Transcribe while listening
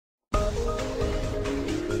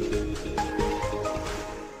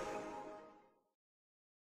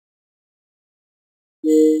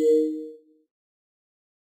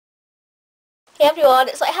Hey everyone,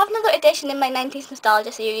 so I have another edition in my 90s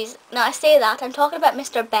nostalgia series. Now I say that, I'm talking about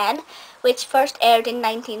Mr. Benn, which first aired in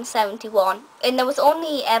 1971. And there was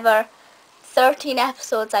only ever 13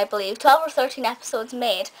 episodes, I believe, 12 or 13 episodes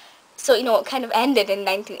made. So, you know, it kind of ended in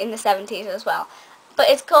the 70s as well. But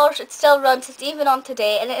it's called, it still runs, it's even on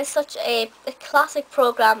today, and it is such a classic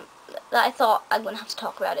program that I thought I'm going to have to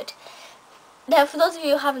talk about it. Now, for those of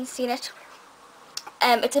you who haven't seen it,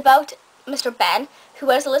 it's about Mr. Benn, who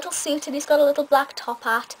wears a little suit and he's got a little black top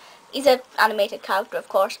hat. He's an animated character, of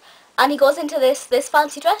course, and he goes into this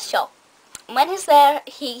fancy dress shop. When he's there,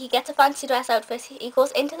 he gets a fancy dress outfit. He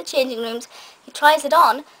goes into the changing rooms, he tries it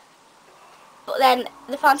on, but then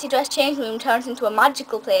the fancy dress changing room turns into a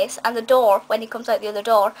magical place, and the door, when he comes out the other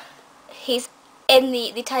door, he's in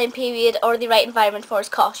the time period or the right environment for his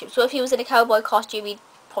costume. So if he was in a cowboy costume, he'd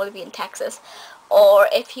probably be in Texas. Or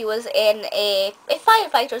if he was in a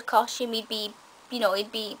firefighter's costume, he'd be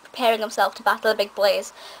preparing himself to battle a big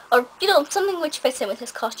blaze. Or, something which fits in with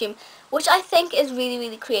his costume, which I think is really,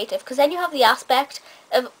 really creative. Because then you have the aspect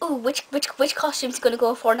of, ooh, which costume's he going to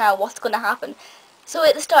go for now? What's going to happen? So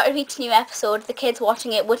at the start of each new episode, the kids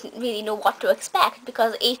watching it wouldn't really know what to expect,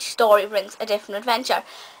 because each story brings a different adventure.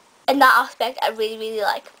 And that aspect I really, really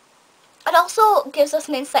like. It also gives us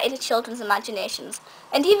an insight into children's imaginations,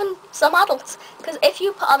 and even some adults, because if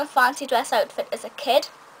you put on a fancy dress outfit as a kid,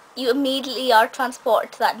 you immediately are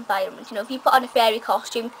transported to that environment. If you put on a fairy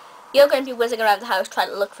costume, you're going to be whizzing around the house trying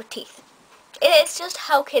to look for teeth. It's just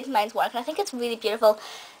how kids' minds work, and I think it's really beautiful,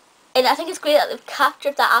 and I think it's great that they've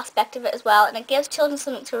captured that aspect of it as well, and it gives children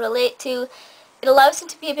something to relate to. It allows them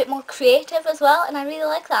to be a bit more creative as well, and I really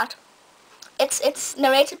like that. It's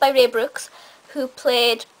narrated by Ray Brooks, who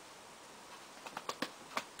played...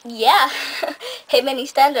 yeah, him in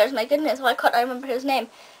EastEnders, my goodness, why can't I remember his name?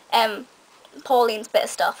 Pauline's bit of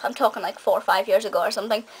stuff. I'm talking like 4 or 5 years ago or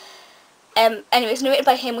something. Anyways, narrated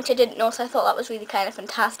by him, which I didn't know, so I thought that was really kind of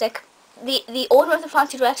fantastic. The owner of the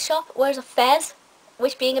fancy dress shop wears a fez,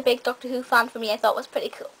 which, being a big Doctor Who fan for me, I thought was pretty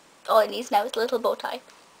cool. All it needs now is a little bow tie.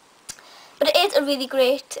 But it is a really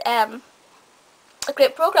great,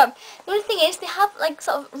 program. The only thing is, they have like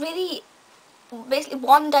sort of really, basically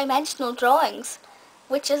one-dimensional drawings,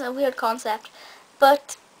 which is a weird concept,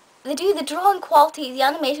 but the drawing quality, the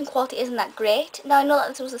animation quality isn't that great. Now I know that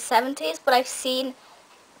this was the 70s, but I've seen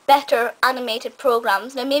better animated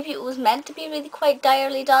programs. Now maybe it was meant to be really quite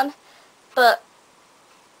direly done, but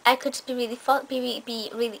I could just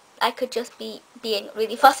be being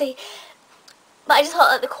really fussy. But I just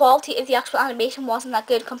thought that the quality of the actual animation wasn't that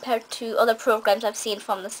good compared to other programs I've seen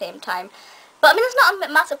from the same time. But I mean, it's not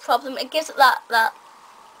a massive problem. It gives it that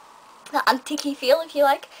antique feel, if you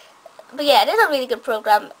like. But yeah, it is a really good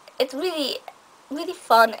program. It's really, really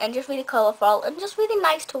fun and just really colourful and just really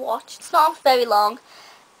nice to watch. It's not very long.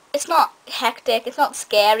 It's not hectic. It's not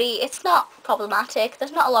scary. It's not problematic.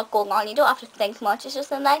 There's not a lot going on. You don't have to think much. It's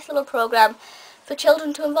just a nice little program for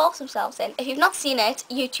children to involve themselves in. If you've not seen it,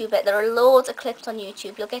 YouTube it. There are loads of clips on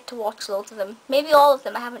YouTube. You'll get to watch loads of them. Maybe all of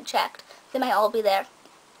them. I haven't checked. They might all be there.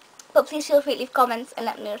 But please feel free to leave comments and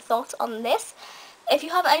let me know your thoughts on this. If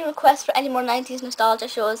you have any requests for any more 90s nostalgia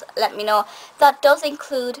shows, let me know. That does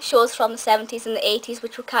include shows from the 70s and the 80s,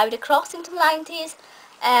 which were carried across into the 90s.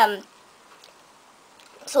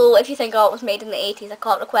 So if you think, oh, it was made in the 80s, I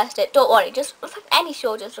can't request it, don't worry. Just any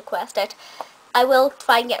show, just request it. I will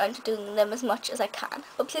try and get around to doing them as much as I can.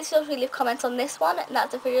 But please feel free to leave comments on this one. And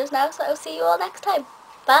that's it for yours now, so I'll see you all next time.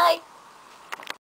 Bye!